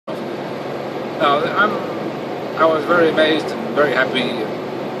No, I was very amazed and very happy,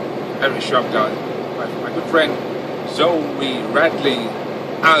 very shocked. My good friend Zoe Radley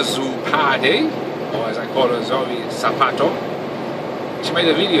Azupade, or as I call her, Zoe Sapato, she made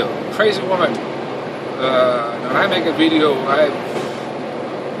a video. Crazy woman. When I make a video,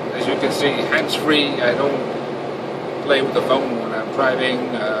 as you can see, hands-free. I don't play with the phone when I'm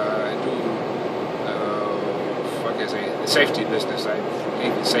driving. I do, what can I say, the safety business. I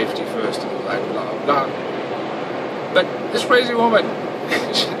believe in safety first and all that, blah, blah. But this crazy woman,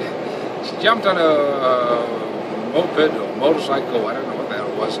 she jumped on a moped or motorcycle, I don't know what the hell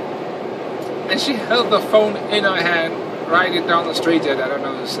it was, and she held the phone in her hand, riding down the street at, I don't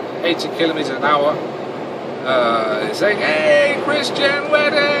know, 80 kilometers an hour, saying, "Hey, Christian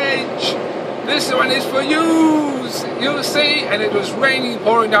Weddage, this one is for you, you see." And it was raining,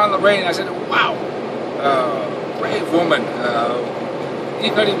 pouring down the rain. I said, wow, brave woman.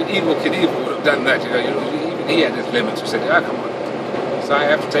 Not even Evil Knievel would have done that. Even he had his limits. He said, come on. So I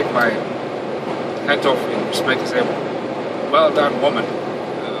have to take my hat off in respect and say, well done, woman.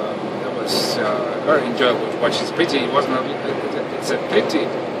 That was very enjoyable to watch. It's a pity it wasn't. It's a pity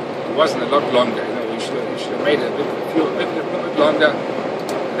it wasn't a lot longer. We should have made it a bit longer.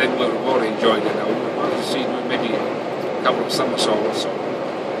 Then we would have all enjoyed it. I would want to see maybe a couple of somersaults or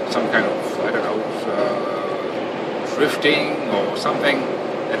some kind of, I don't know, drifting or something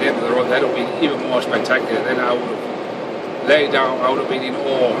at the end of the road. That would be even more spectacular. Then I would have laid down, I would have been in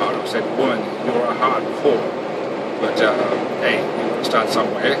awe. I would have said, woman, you're a hardcore. But hey, you got to start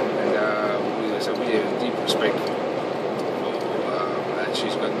somewhere. And we have deep respect for and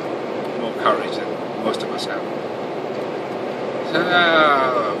she's got more courage than most of us have.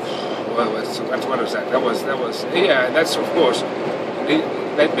 Well, what was that? That was yeah. That's of course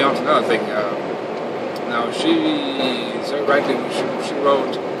led me on to another thing. Now so rightly she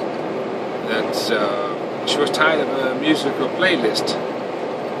wrote that she was tired of a musical playlist,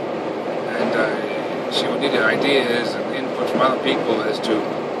 and she needed ideas and input from other people as to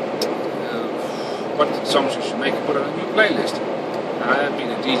what songs she should make and put on a new playlist. Now, I have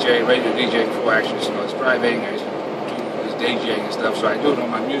been a DJ, radio DJ before. Actually, so I was driving. I used to do DJing and stuff, so I do know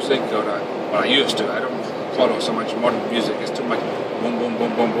my music. I used to. I don't follow so much modern music. It's too much boom, boom,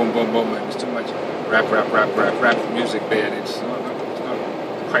 boom, boom, boom, boom, boom, and it's too much rap music there, and it's not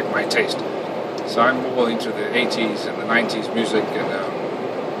quite my taste. So I'm more into the 80s and the 90s music, and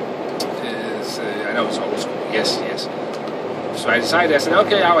I know it's old school. Yes. So I decided. I said,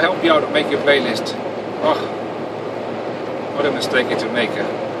 okay, I'll help you out and make your playlist. Oh, what a mistake to make.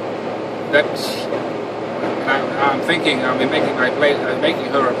 I'm thinking I'm making her a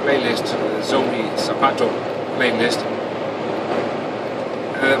playlist, Zoe Sapato playlist.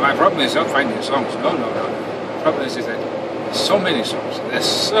 My problem is not finding the songs. No. The problem is that there's so many songs. There's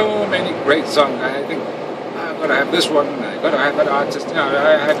so many great songs. I think I've got to have this one. I've got to have that artist.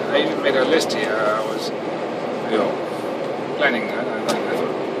 I even made a list here. I was, planning. I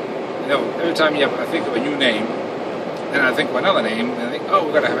thought, every time I think of a new name, then I think of another name, and I think, oh,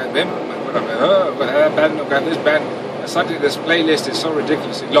 we've got to have him. We've got to have her. We've got to have that band. We've got to have this band. And suddenly this playlist is so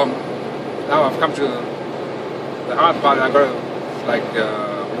ridiculously long. Now I've come to the hard part. I've got to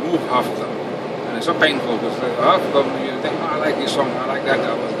remove half of them, and it's so painful because half of them you think, I like this song, I like that,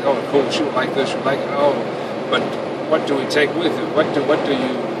 cool, she would like this, she would like it. But what do we take with it? What do you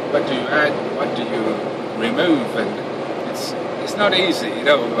add? What do you remove? And it's not easy,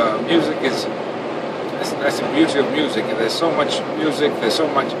 music is that's the beauty of music. There's so much music, there's so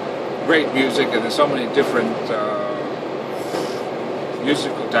much great music, and there's so many different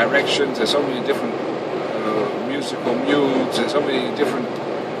musical directions, there's so many different musical moods, and so many different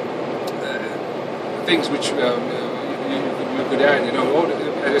things which you could add.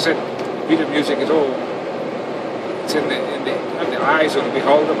 As I said, beat of music is all. It's in not the eyes of the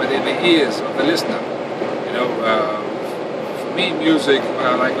beholder, but in the ears of the listener. For me, music. What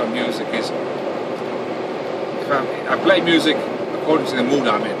I like on music is if I play music according to the mood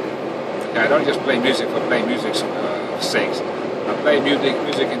I'm in. Okay, I don't just play music for play music's sake. I play music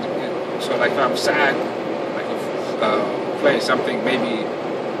so like if I'm sad, I can play something maybe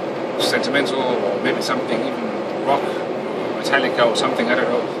sentimental, or maybe something even rock or Metallica or something, I don't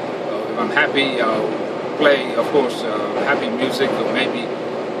know. If I'm happy, I'll play, of course, happy music, or maybe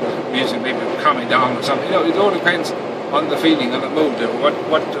music maybe calming down or something. It all depends on the feeling, on the mood, and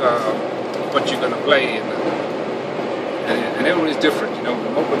what you're going to play, and everybody's different.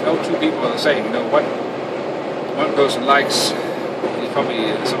 No two people are the same. What one person likes is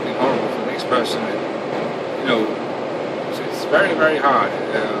probably something horrible for the next person, and so it's very, very hard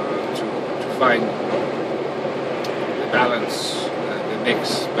to find the balance, the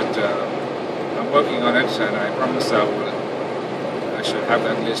mix. But I'm working on it, and I promise I shall have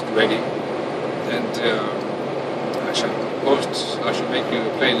that list ready, and I shall make you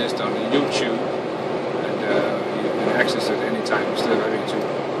a playlist on YouTube, and you can access it anytime instead of having to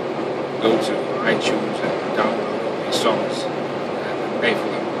go to iTunes and download all these songs and pay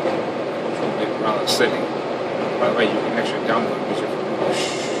for them, which will be rather silly. By the way, you can actually download music from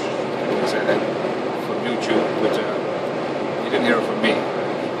YouTube, but you didn't hear it from me.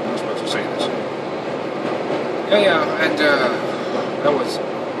 I'm not supposed to say this. Yeah, and that was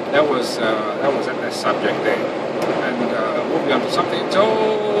that subject there, and moving on to something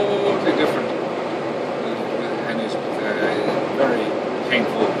totally different, and it's very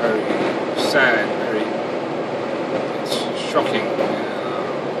painful, very sad, it's shocking.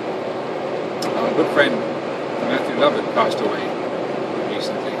 Our good friend Matthew passed away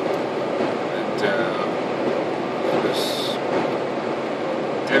recently, and it was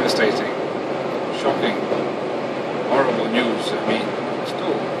devastating, shocking, horrible news. I mean,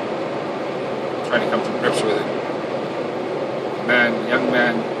 still trying to come to grips with it. Young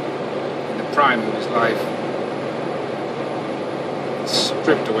man in the prime of his life,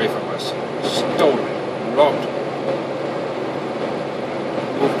 stripped away from us, stolen, robbed,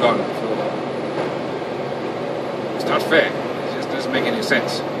 moved on. It's not fair. It just doesn't make any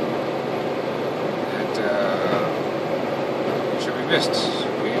sense. And you should be missed.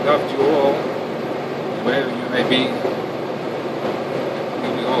 We loved you all, wherever you may be. We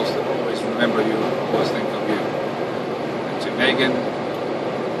will always remember you, always think of you. And to Megan,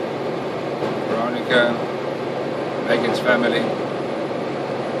 Veronica, Megan's family,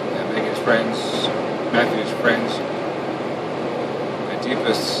 and Megan's friends, Matthew's friends, my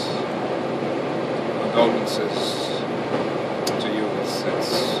deepest condolences to you. It's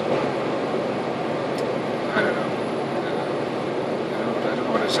I don't know. I don't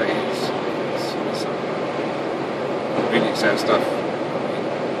know what to say. It's really sad stuff.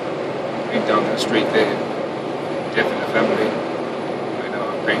 Being down that street there, death in the family. I know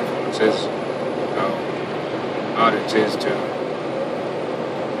how painful it is, how hard it is to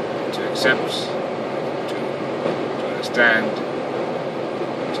accept, to understand,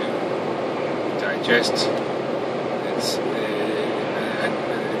 to digest.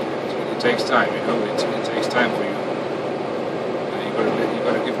 It takes time, you know. It takes time for you. You've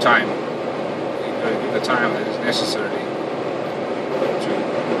got to give time. You've got to give the time that is necessary to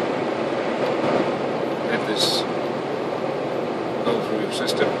let this go through your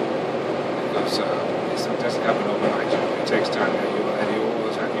system, because it doesn't happen overnight. It takes time, and you'll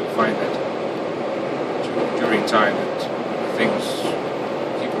find that during time that things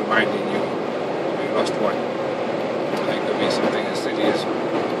keep reminding you of your lost one. It could be something as silly as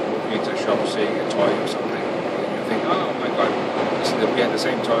walking into a shop, seeing a toy or something, and you think, oh my God, we had the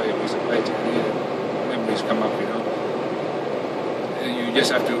same toy, we used to play together, memories come up, you know. And you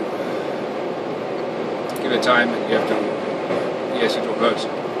just have to give it time, and you have to, yes, it will hurt,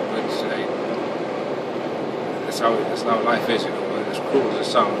 but that's how life is, you know. As cruel as it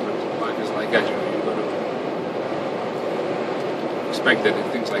sounds, but life is like that, you know. You've got to expect that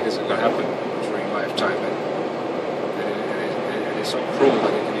things like this are going to happen during lifetime, and it's so cruel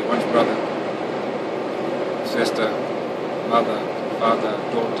that it can be one's brother, sister, mother, father,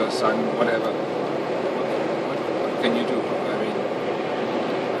 daughter, son, whatever. What can you do? I mean,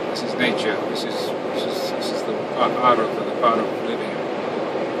 this is nature. This is the part of living.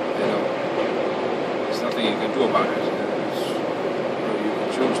 You know, there's nothing you can do about it. You can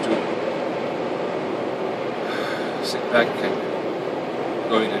choose to sit back and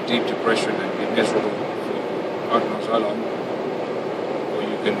go into deep depression and be miserable for God knows how long, or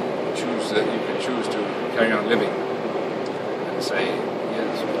you can choose to carry on living and say,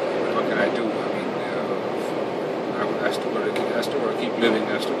 yes, what can I do? I mean, I still got to keep living.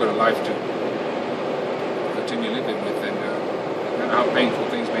 I still got a life to continue living with, and no matter how painful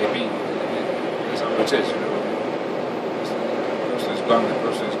things may be, that's how it is, you know. The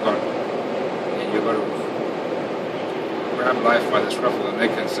person is gone, and you've got to grab life by the scruff of the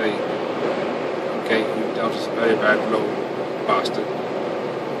neck and say, okay, you dealt us a very bad blow, bastard,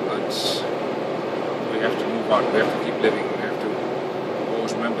 but we have to move on. We have to keep living. We have to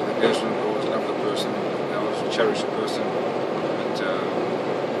always remember the person, always love the person, always cherish the person, but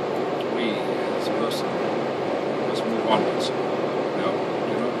we as a person must move onwards. You know,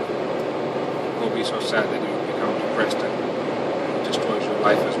 go be so sad that you become depressed and it destroys your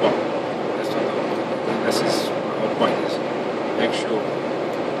life as well. This is my whole point, is make sure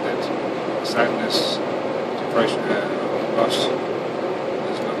that sadness, depression, loss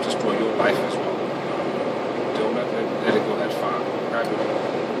does not destroy your life as well. Don't let it go that far. Grab it.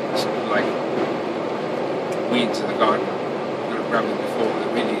 Like weeds in the garden. You've got to grab them before they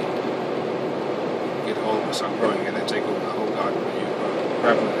really get hold and start growing, and then take over the whole garden. When you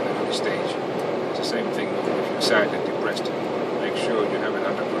grab them at an early stage. It's the same thing if you're sad and depressed. Make sure you have it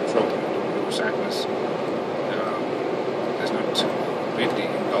under control. Your sadness does not completely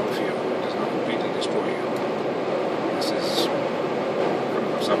engulf you, does not completely destroy you. This is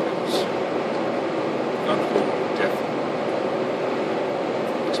coming from somebody who's gone through death,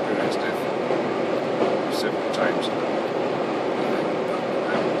 experienced death several times.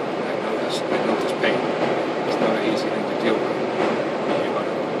 I know this pain. It's not an easy thing to deal with. You've got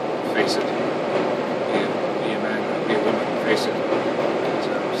to face it. Be a man, be a woman, face it. And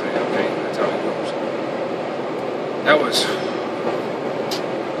say, okay, that's how it goes. That was a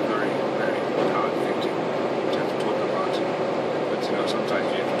very, very hard thing to have to talk about. But sometimes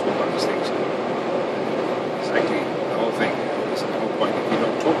you have to talk about these things. Exactly the whole thing. It's the whole point. If you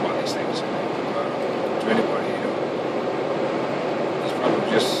don't talk about these things to anybody, it's probably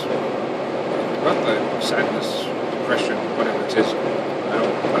just about the sadness, depression, whatever it is. I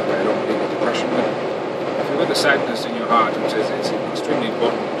don't believe in depression, but if you've got the sadness in your heart, which is it's extremely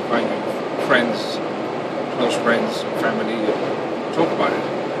important to find your friends, close friends, family, talk about it.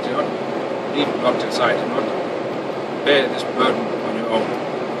 Do not leave it locked inside. Do not bear this burden on your own.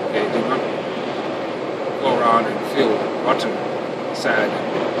 Okay, do not go around and feel rotten, sad,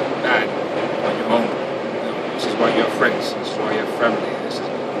 bad on your own. This is why you have friends. This is why you have family. This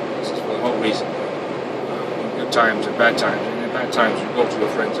is for the whole reason. Good times and bad times. And in bad times, you go to your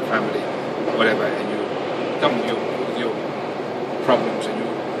friends and family, whatever, and you come with your problems, and you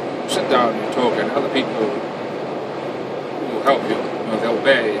sit down and you talk, and other people will help you. They'll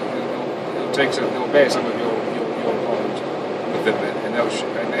bear some of your problems with them, and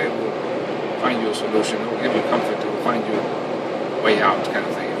they will find you a solution. They will give you comfort. They will find you a way out, kind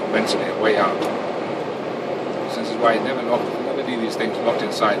of thing. Mentally, a way out. This is why never leave these things locked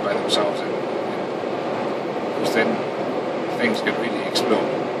inside by themselves, because then things can really explode.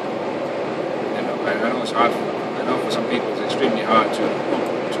 I know it's hard. I know for some people it's extremely hard for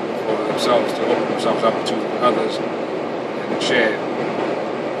themselves to open themselves up to others and share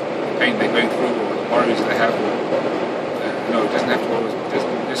the pain they're going through or the worries they have. It doesn't have to always. It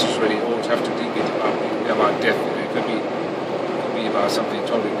doesn't necessarily always have to be about death. It could be about something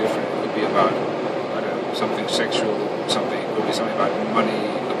totally different. It could be about something sexual, something. It could be something about money.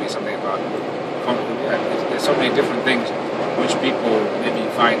 It could be something about. There's so many different things which people maybe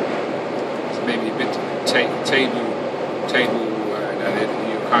find maybe a bit taboo, and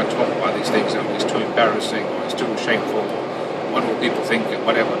you can't talk about these things. It's too embarrassing, or it's too shameful, or what will people think, and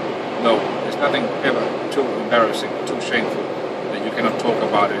whatever. No, there's nothing ever too embarrassing, or too shameful that you cannot talk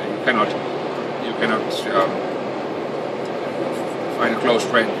about it. You cannot find a close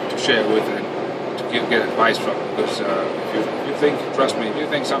friend to share with and to get advice from. Because if you think, trust me, if you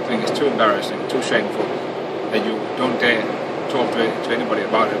think something is too embarrassing, too shameful, then you don't dare talk to anybody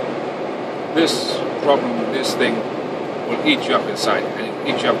about it. This problem, this thing, will eat you up inside, and it will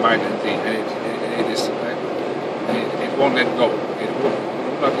eat you up violently, and it won't let go. It will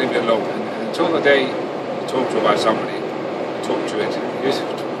not leave you alone. And until the day you talk to about somebody, talk to it. You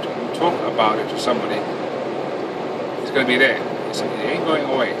talk about it to somebody, it's going to be there. It ain't going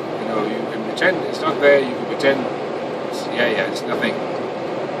away. You can pretend it's not there. You can pretend, it's nothing.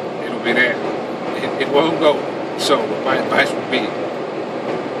 It will be there. It won't go. So my advice would be,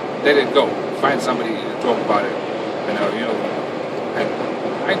 let it go. Find somebody to talk about it. And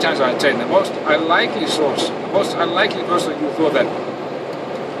 9 times out of 10, the most unlikely source, the most unlikely person you thought that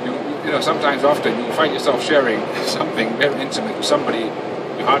sometimes often you find yourself sharing something very intimate with somebody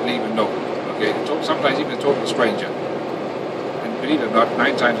you hardly even know. Okay, sometimes even a total stranger. And believe it or not,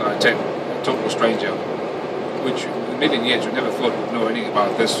 9 times out of 10, a total stranger, which in a million years you never thought would know anything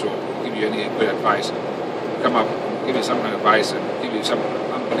about this or give you any good advice, come up, give you some kind of advice and give you some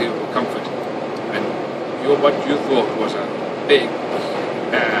unbelievable comfort. And what you thought was a big,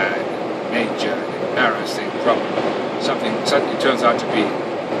 bad, major, embarrassing problem, something suddenly turns out to be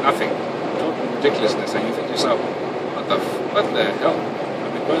nothing, total ridiculousness, and you think to yourself, what the hell?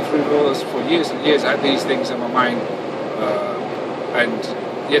 I've been going through all this for years and years. I had these things in my mind, and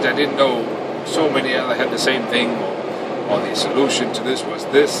yet I didn't know so many other had the same thing, or the solution to this was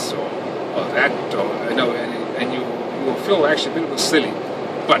this, or that, and you will feel actually a bit silly,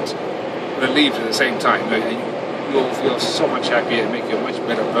 but relieved at the same time. And you'll feel so much happier and make you a much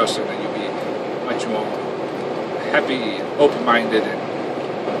better person, and you'll be much more happy and open-minded,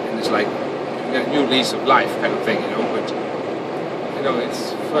 and it's like you get a new lease of life kind of thing, but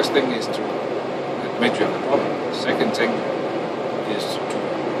it's first thing is to admit you have the problem. The second thing is to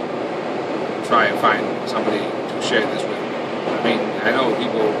try and find somebody to share this with. I mean, I know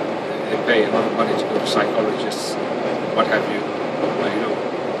people, they pay a lot of money to go to psychologists, what have you, but you know,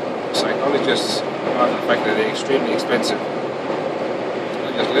 psychologists, apart from the fact that they're extremely expensive,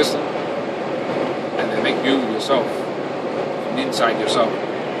 they just listen, and they make you yourself, from inside yourself,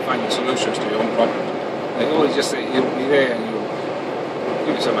 find the solutions to your own problems. They always just say, you'll be there and you'll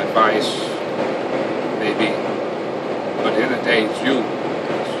give you some advice, maybe, but at the end of the day, it's you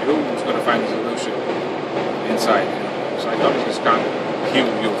who's going to find the solution inside. You know, psychologists can't heal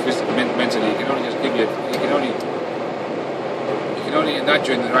you physically, mentally. You can only just give you. You can only nudge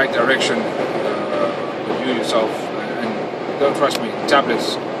you in the right direction. But you yourself, and don't trust me,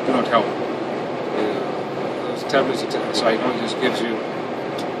 tablets do not help. Those tablets, the psychologist gives you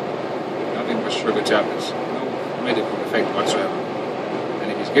nothing but sugar tablets, no medical effect whatsoever.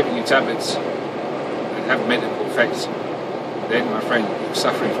 And if he's giving you tablets that have medical effects, then, my friend, you're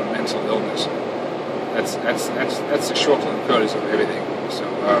suffering from mental illness. That's the short and curlies of everything. So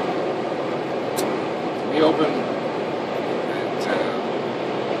be open and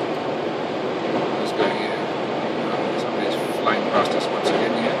what's going here? Somebody's flying past us once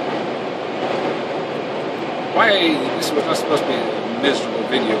again here. Why this was not supposed to be a miserable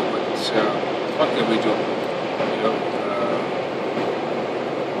video, but what can we do? You know,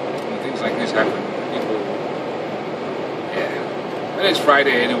 when things like this happen, people. But it's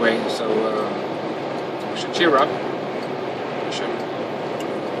Friday anyway, so we should cheer up. We should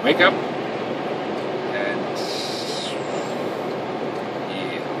wake up, and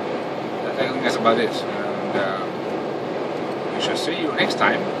yeah, I think that's about it. And we shall see you next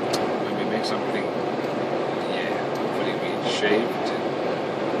time when we make something. Yeah, hopefully we shaved,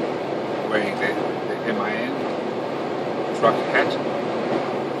 wearing the MIN truck hat.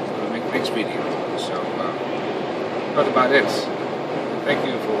 We'll make the next video. So that's about it. Thank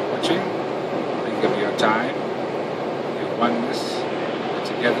you for watching. Thank you for your time, your oneness, your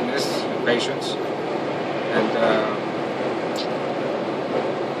togetherness, your patience, and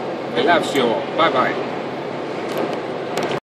we love you all. Bye bye.